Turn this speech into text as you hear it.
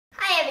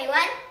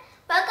everyone.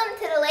 Welcome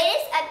to the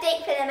latest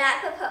update for the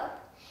map of hope.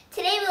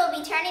 Today we will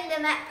be turning the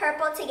map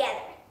purple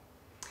together.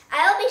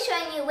 I will be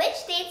showing you which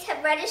states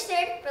have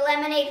registered for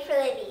Lemonade for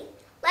Livy.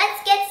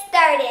 Let's get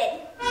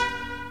started.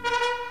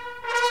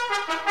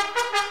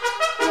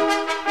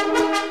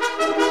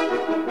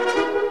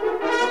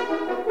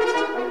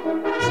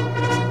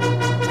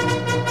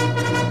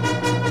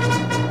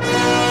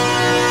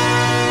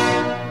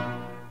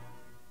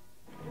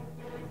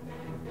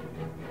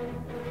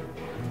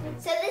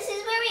 So this is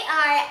where we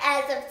are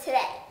as of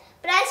today.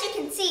 But as you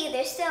can see,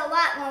 there's still a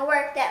lot more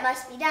work that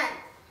must be done.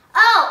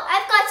 Oh,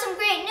 I've got some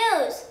great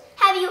news.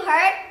 Have you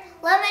heard?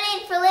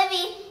 Lemonade for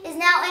Livy is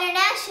now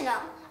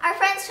international. Our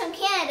friends from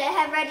Canada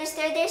have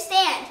registered their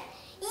stand.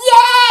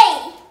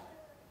 Yay!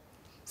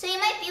 So you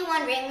might be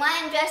wondering why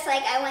I'm dressed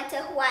like I went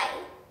to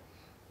Hawaii.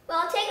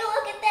 Well, take a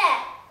look at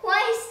that.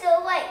 Hawaii's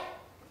still white.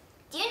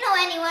 Do you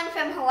know anyone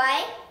from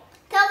Hawaii?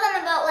 Tell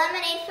them about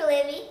Lemonade for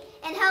Livy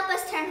and help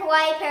us turn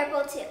Hawaii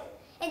purple too.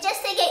 And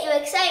just to get you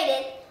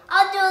excited,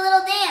 I'll do a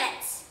little dance.